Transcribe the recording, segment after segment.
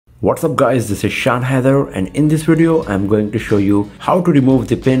What's up guys, this is Shan Heather, and in this video I'm going to show you how to remove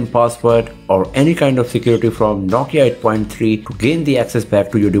the PIN, password or any kind of security from Nokia 8.3 to gain the access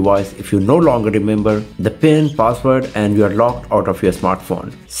back to your device if you no longer remember the PIN, password and you are locked out of your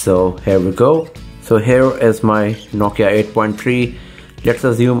smartphone. So here we go. So here is my Nokia 8.3. Let's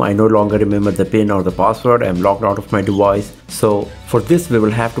assume I no longer remember the PIN or the password. I'm locked out of my device. So for this we will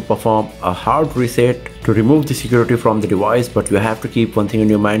have to perform a hard reset to remove the security from the device, but you have to keep one thing in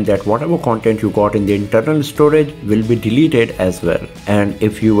your mind, that whatever content you got in the internal storage will be deleted as well. And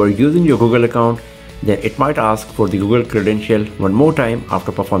if you were using your Google account, then it might ask for the Google credential one more time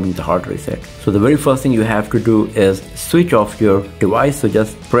after performing the hard reset. So the very first thing you have to do is switch off your device. So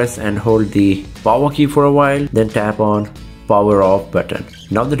just press and hold the power key for a while, then tap on power off button.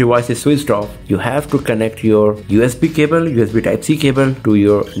 Now the device is switched off. You have to connect your USB cable, USB Type-C cable to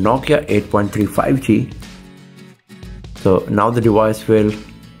your Nokia 8.3 5G. So now the device will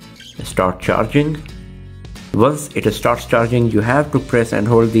start charging. Once it starts charging, you have to press and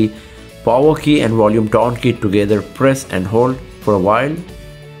hold the power key and volume down key together. Press and hold for a while.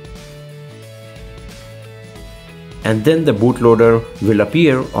 And then the bootloader will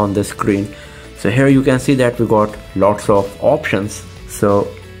appear on the screen. So here you can see that we got lots of options. So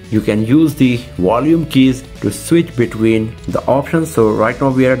you can use the volume keys to switch between the options. So right now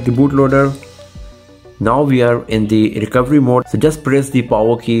we are at the bootloader. Now we are in the recovery mode. So just press the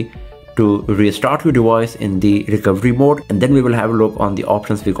power key to restart your device in the recovery mode, and then we will have a look on the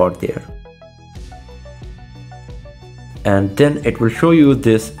options we got there. And then it will show you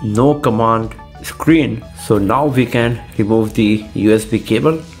this no command screen. So now we can remove the USB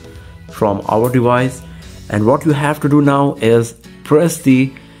cable from our device, and what you have to do now is press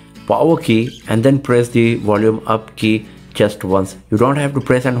the power key and then press the volume up key just once. You don't have to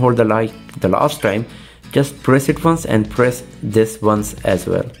press and hold the like the last time, just press it once and press this once as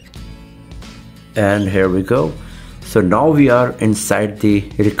well. And here we go. So now we are inside the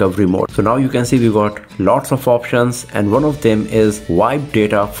recovery mode. So now you can see we got lots of options, and one of them is wipe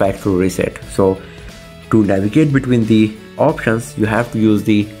data factory reset. So to navigate between the options, you have to use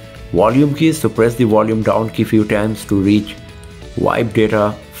the volume keys. So press the volume down key few times to reach wipe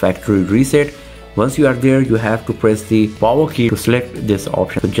data factory reset. Once you are there, you have to press the power key to select this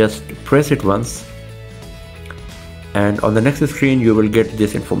option. So just press it once, and on the next screen you will get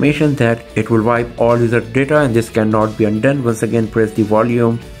this information that it will wipe all user data and this cannot be undone. Once again press the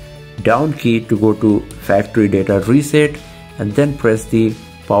volume down key to go to factory data reset, and then press the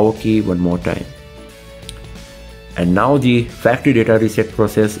power key one more time. And now the factory data reset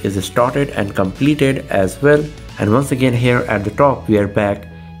process is started and completed as well. And once again here at the top we are back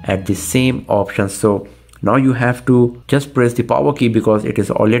at the same options. So now you have to just press the power key because it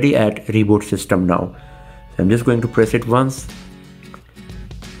is already at reboot system now. So I'm just going to press it once.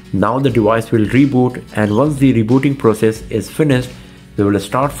 Now the device will reboot, and once the rebooting process is finished, we will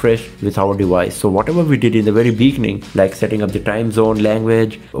start fresh with our device. So whatever we did in the very beginning, like setting up the time zone,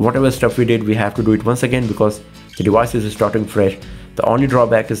 language, whatever stuff we did, we have to do it once again because the device is starting fresh. The only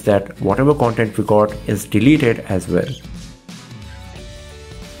drawback is that whatever content we got is deleted as well.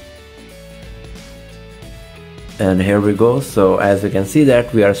 And here we go. So as you can see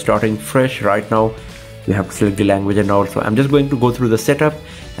that we are starting fresh right now. We have to select the language and all. So I'm just going to go through the setup,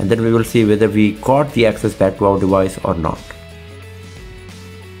 and then we will see whether we got the access back to our device or not.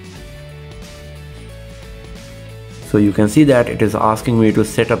 So you can see that it is asking me to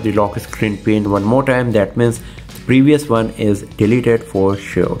set up the lock screen PIN one more time. That means the previous one is deleted for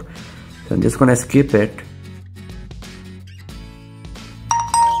sure. So I'm just gonna skip it.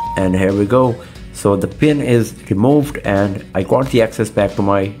 And here we go. So the PIN is removed and I got the access back to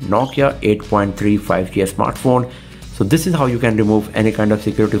my Nokia 8.3 5G smartphone. So this is how you can remove any kind of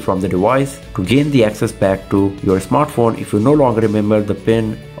security from the device to gain the access back to your smartphone if you no longer remember the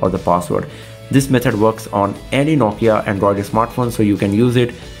PIN or the password. This method works on any Nokia Android smartphone, so you can use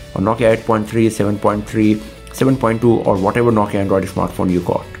it on Nokia 8.3, 7.3, 7.2 or whatever Nokia Android smartphone you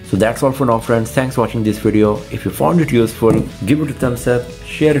got. So that's all for now friends. Thanks for watching this video. If you found it useful, give it a thumbs up,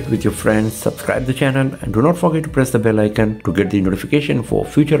 share it with your friends, subscribe the channel, and do not forget to press the bell icon to get the notification for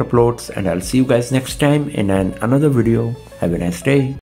future uploads. And I'll see you guys next time in another video. Have a nice day.